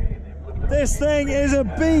 This thing is a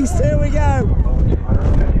beast. Here we go.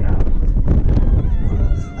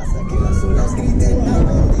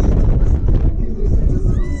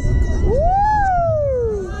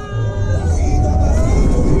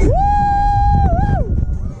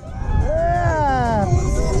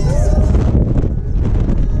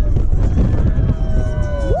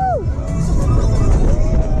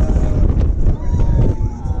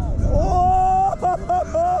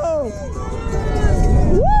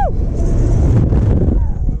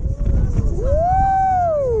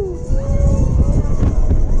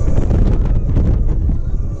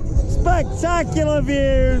 Spectacular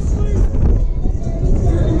views.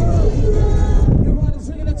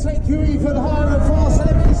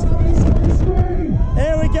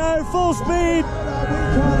 Here we go, full speed.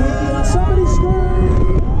 Somebody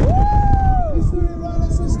scream!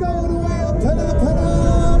 Let's go all the way up and up and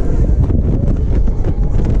up.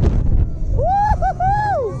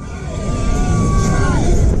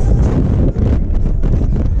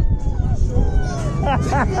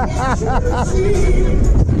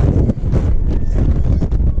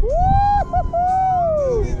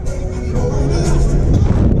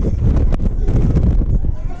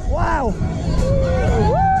 Wow!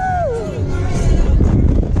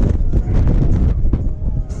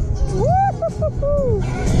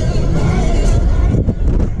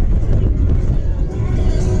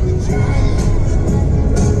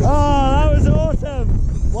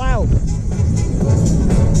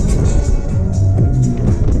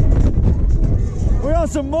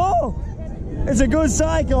 Some more. It's a good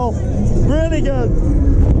cycle, really good.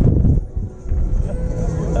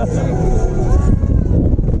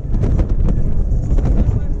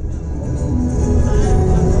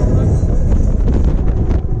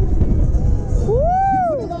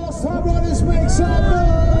 Woo! Last time riders make some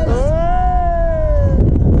noise.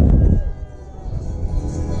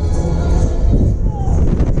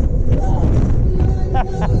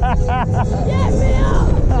 Get me up!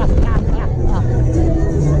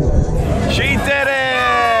 She did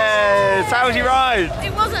it! How was your ride?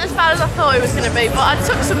 It wasn't as bad as I thought it was going to be, but I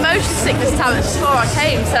took some motion sickness tablets before I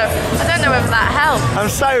came, so I don't know whether that helped. I'm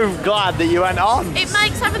so glad that you went on. It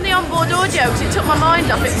makes having the onboard audio, because it took my mind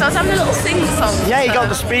off it, so I was having a little sing-song. Yeah, you got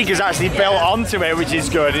the speakers actually built onto it, which is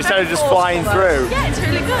good, instead of just flying through. Yeah, it's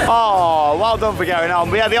really good. Oh, well done for going on.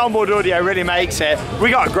 But yeah, the onboard audio really makes it. We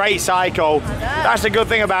got a great cycle. Yeah. That's the good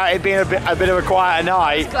thing about it being a bit of a quieter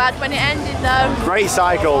night. Glad when it ended though. Great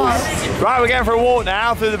cycles. Right, we're going for a walk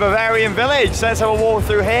now through the Bavarian Village. So let's have a walk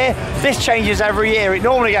through here. This changes every year. It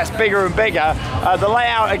normally gets bigger and bigger. The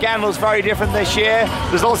layout again looks very different this year.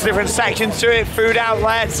 There's lots of different sections to it, food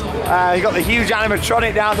outlets. You've got the huge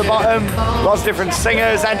animatronic down at the bottom. Lots of different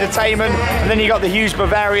singers, entertainment. And then you've got the huge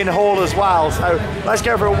Bavarian Hall as well. So let's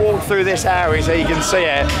go for a walk through this area so you can see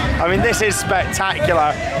it. I mean, this is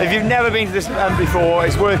spectacular. If you've never been to this event before,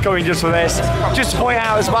 it's worth coming just for this. Just to point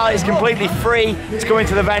out as well, it's completely free to go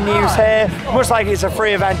into the venues here. Much like it's a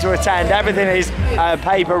free event to attend. Everything is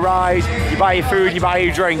pay per ride. You buy your food, you buy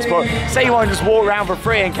your drinks. But say you want to just walk around for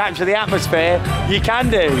free and capture the atmosphere, you can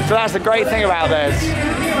do. So that's the great thing about this.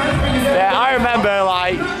 Yeah, I remember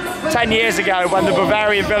like 10 years ago when the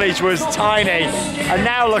Bavarian Village was tiny, and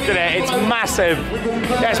now look at it, it's massive.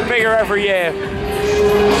 It gets bigger every year.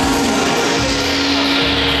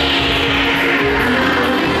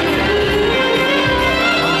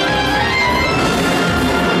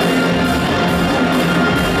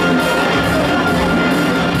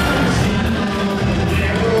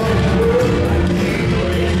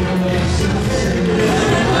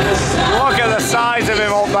 Size of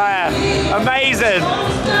him up there, amazing.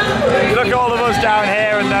 Look at all of us down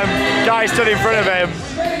here and them guys stood in front of him,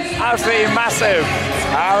 absolutely massive.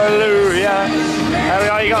 Hallelujah. There we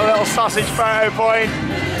are, you got a little sausage photo point.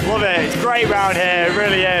 Love it, it's great round here, it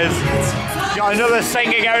really is. Got another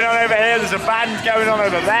singer going on over here, there's a band going on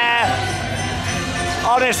over there.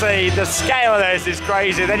 Honestly, the scale of this is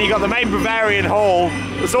crazy. Then you got the main Bavarian Hall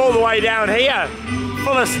that's all the way down here,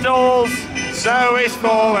 full of stalls. Snow is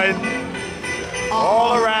falling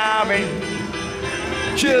all around me,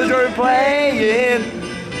 children playing,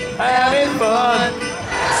 having fun.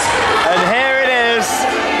 And here it is,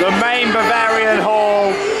 the main Bavarian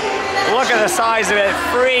Hall. Look at the size of it,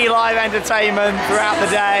 free live entertainment throughout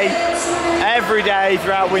the day. every day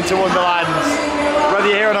throughout Winter Wonderland. Whether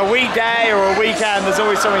you're here on a weekday or a weekend, there's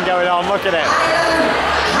always something going on. Look at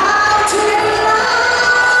it.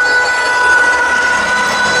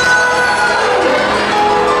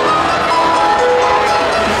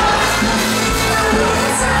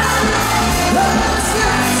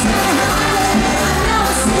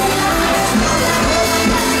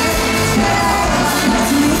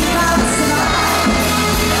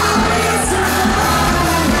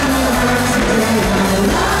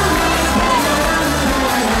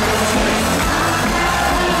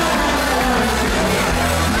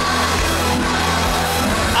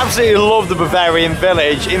 Absolutely love the Bavarian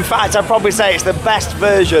Village. In fact, I'd probably say it's the best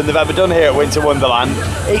version they've ever done here at Winter Wonderland.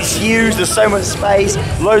 It's huge, there's so much space,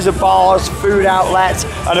 loads of bars, food outlets,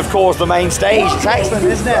 and of course the main stage. It's excellent,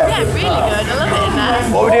 isn't it? Yeah, really good. I love it in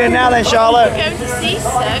there. What are we doing now then, Charlotte? We're going to see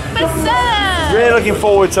Cirque Berserk. Really looking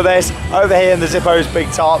forward to this over here in the Zippo's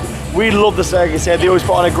Big Top. We love the circus here, they always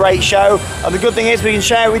put on a great show, and the good thing is we can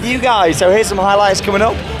share it with you guys. So here's some highlights coming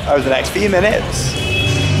up over the next few minutes.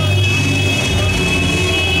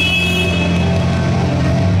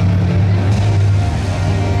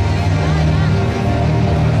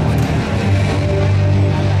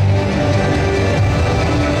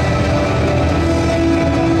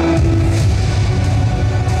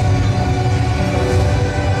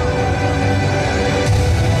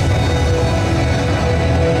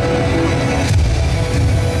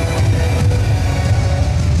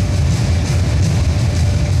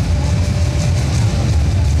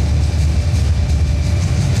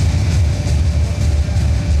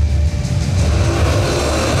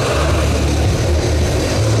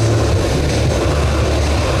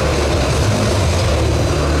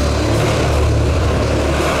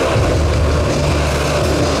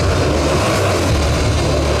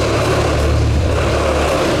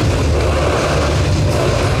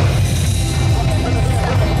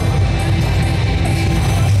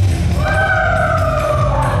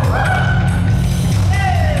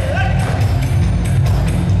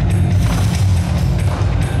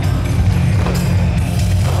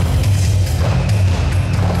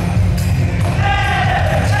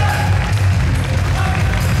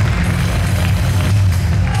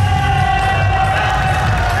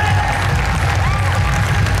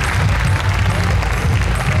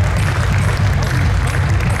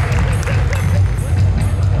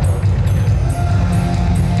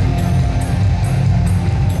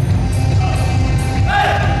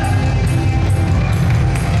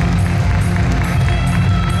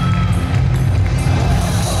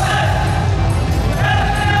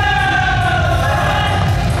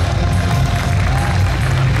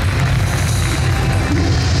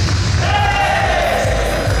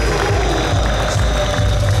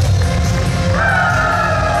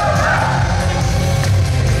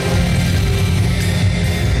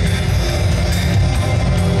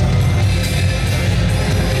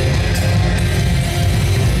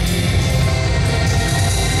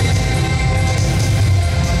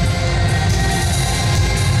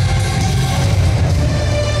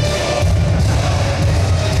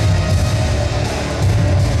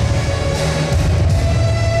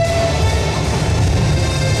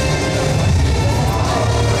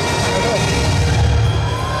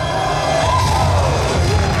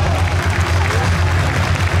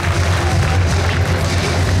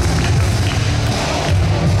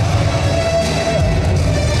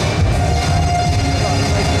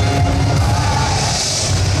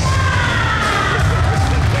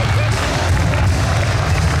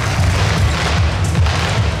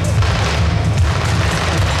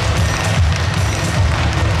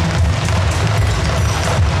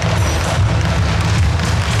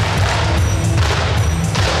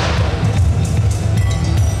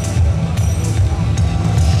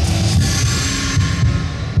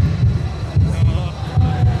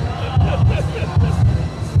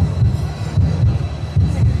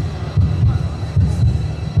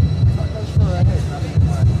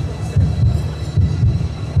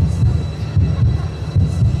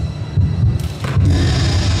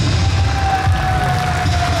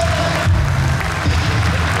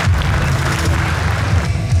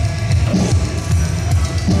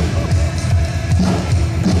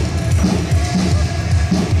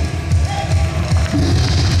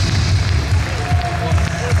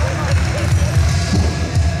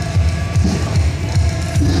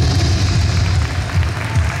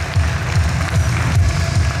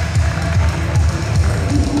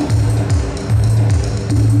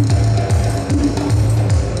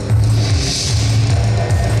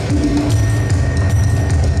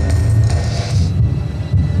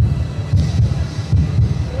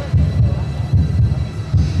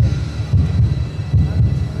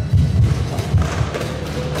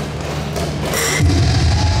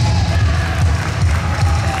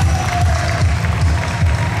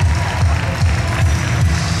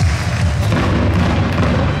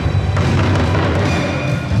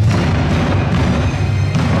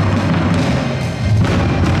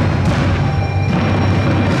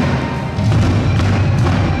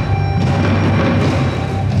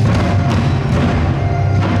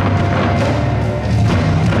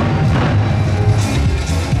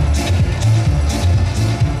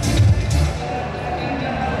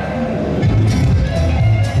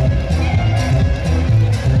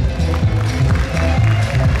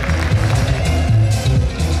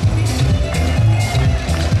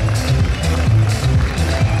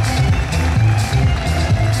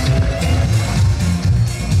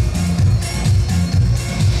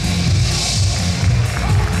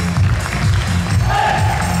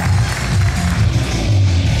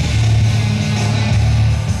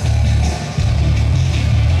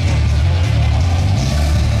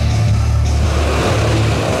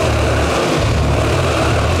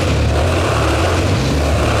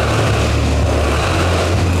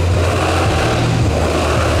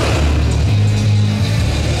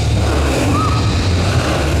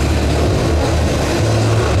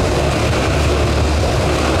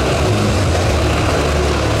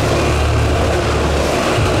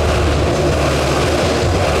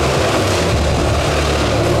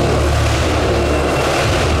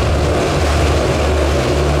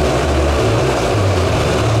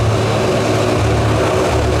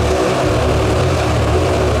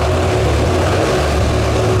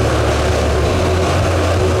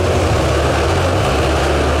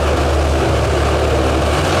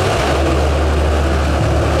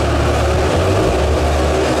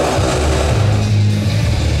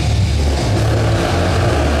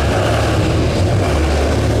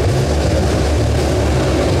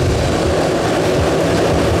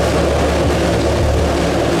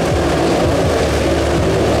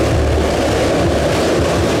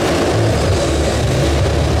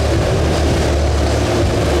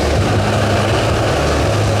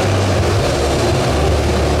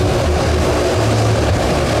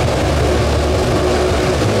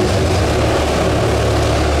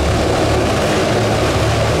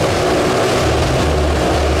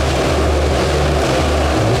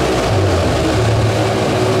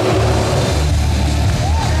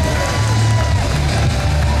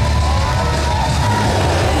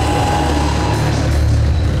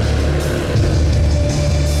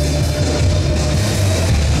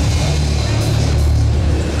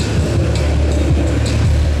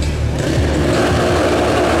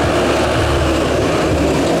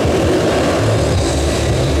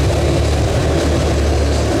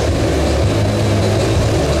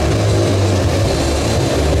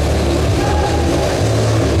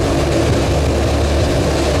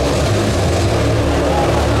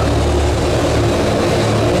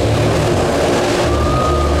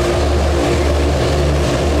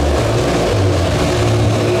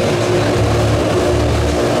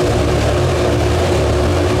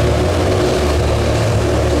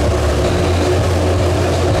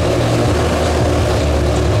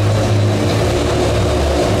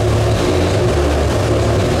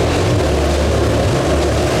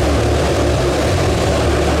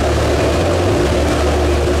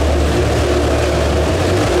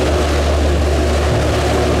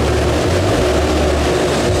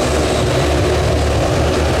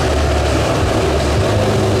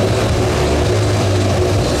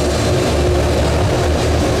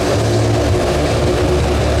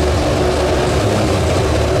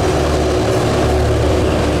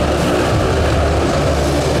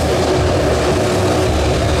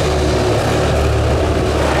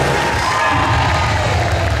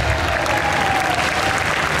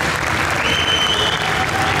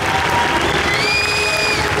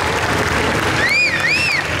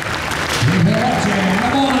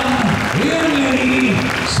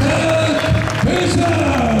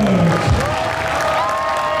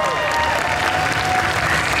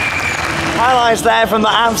 highlights there from the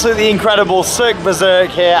absolutely incredible Cirque Berserk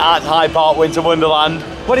here at Hyde Park Winter Wonderland.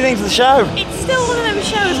 What do you think of the show? It's still one of them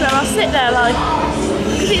shows where I sit there like,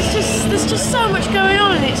 because there's just so much going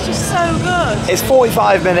on and it's just so good. It's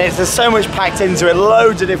 45 minutes, there's so much packed into it,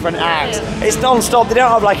 loads of different acts. It's non-stop, they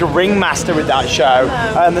don't have like a ringmaster with that show.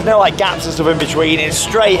 There's no like gaps and stuff in between, it's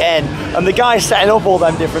straight in. And the guy's setting up all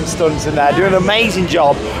them different stunts in there, doing an amazing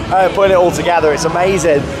job putting it all together, it's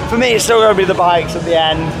amazing. For me, it's still going to be the bikes at the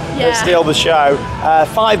end that steal the show.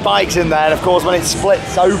 5 bikes in there, and of course when it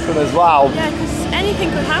splits open as well. Yeah, because anything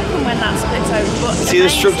could happen when that splits open. But see the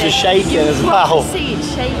structure's shaking as well. See it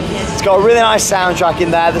shaking. It's got a really nice soundtrack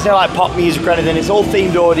in there. There's no like pop music or anything. It's all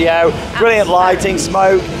themed audio, brilliant lighting,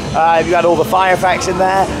 smoke. You had all the fire effects in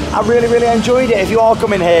there. I really, really enjoyed it. If you are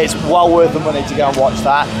coming here, it's well worth the money to go and watch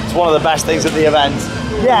that. It's one of the best things at the event.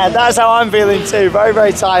 Yeah, that's how I'm feeling too. Very,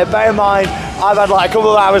 very tired. Bear in mind, I've had like a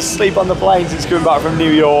couple of hours sleep on the plane since coming back from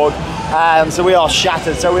New York. So we are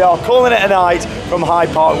shattered. So we are calling it a night from Hyde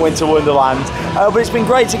Park Winter Wonderland. But it's been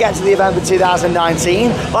great to get to the event for 2019.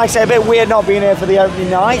 Like I say, a bit weird not being here for the opening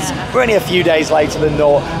night. We're only a few days later than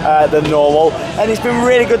normal, and it's been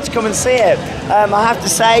really good to come and see it. I have to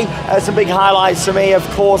say, some big highlights for me, of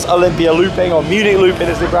course, Olympia looping, or Munich looping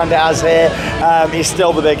as they brand it as here, is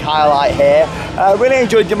still the big highlight here. Really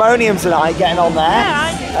enjoyed Demonium tonight, getting on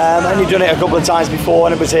there. Only done it a couple of times before,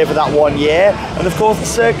 and it was here for that 1 year. And of course the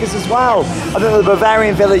circus as well. I think the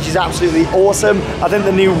Bavarian Village is absolutely awesome. I think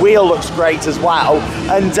the new wheel looks great as well.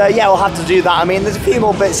 And yeah, we'll have to do that. I mean, there's a few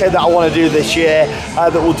more bits here that I want to do this year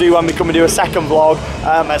that we'll do when we come and do a second vlog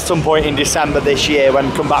at some point in December this year when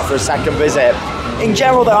we come back for a second visit. In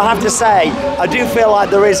general though, I have to say, I do feel like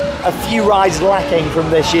there is a few rides lacking from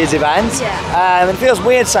this year's event. It feels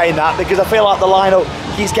weird saying that because I feel like the lineup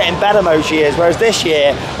keeps getting better most years, whereas this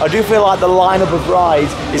year, I do feel like the lineup of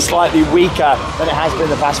rides is slightly weaker than it has been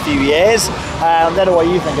the past few years. I don't know what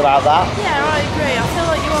you think about that. Yeah, I agree. I feel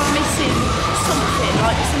like you are missing something,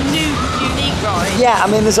 like some new, unique rides. Yeah,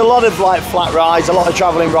 I mean, there's a lot of like flat rides, a lot of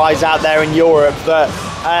travelling rides out there in Europe that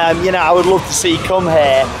you know, I would love to see come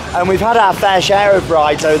here. And we've had our fair share of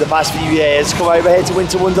rides over the past few years come over here to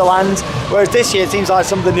Winter Wonderland. Whereas this year it seems like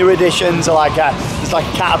some of the new additions are like it's like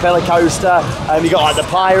a caterpillar coaster, and you got like the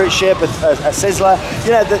pirate ship, a sizzler.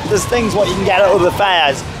 You know, there's things what you can get at other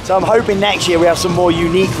fairs. So I'm hoping next year we have some more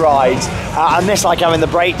unique rides. I miss like having the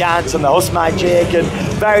breakdance and the Huss Magic and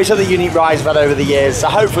various other unique rides we've had over the years. So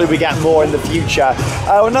hopefully we get more in the future.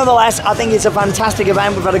 Nonetheless, I think it's a fantastic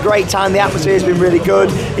event. We've had a great time. The atmosphere has been really good.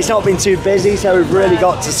 It's not been too busy, so we've really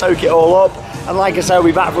got to soak it all up. And like I said, we'll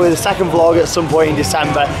be back with a second vlog at some point in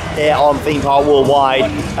December here on Theme Park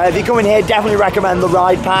Worldwide. If you come in here, definitely recommend the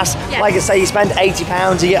ride pass. Like I say, you spend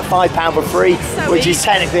 £80, you get £5 for free, which is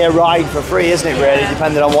technically a ride for free, isn't it really,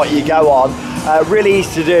 depending on what you go on. Really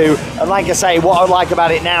easy to do, and like I say, what I like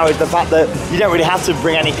about it now is the fact that you don't really have to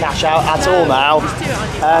bring any cash out at all now,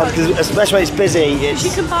 because especially when it's busy.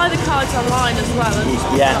 You can buy the cards online as well, and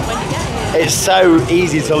when you get here. It's so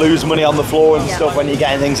easy to lose money on the floor and stuff when you're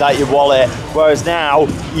getting things like your wallet, whereas now,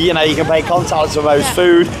 you know, you can pay contactless for most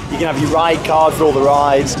food, you can have your ride card for all the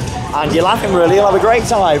rides, and you're laughing really, you'll have a great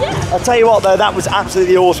time. I'll tell you what though, that was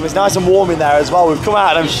absolutely awesome. It's nice and warm in there as well. We've come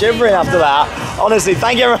out and I'm shivering after that. Honestly,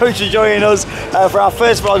 thank you very much for joining us for our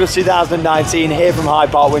first vlog of 2019 here from Hyde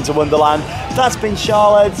Park Winter Wonderland. That's been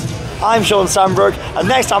Charlotte. I'm Sean Sandbrook, and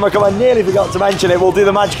next time I come, I nearly forgot to mention it, we'll do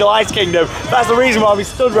the Magical Ice Kingdom. That's the reason why we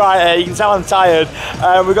stood right here. You can tell I'm tired.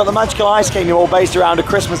 We've got the Magical Ice Kingdom all based around A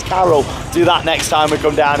Christmas Carol. Do that next time we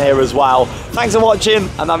come down here as well. Thanks for watching,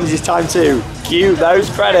 and that means it's time to cue those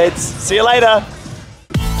credits. See you later.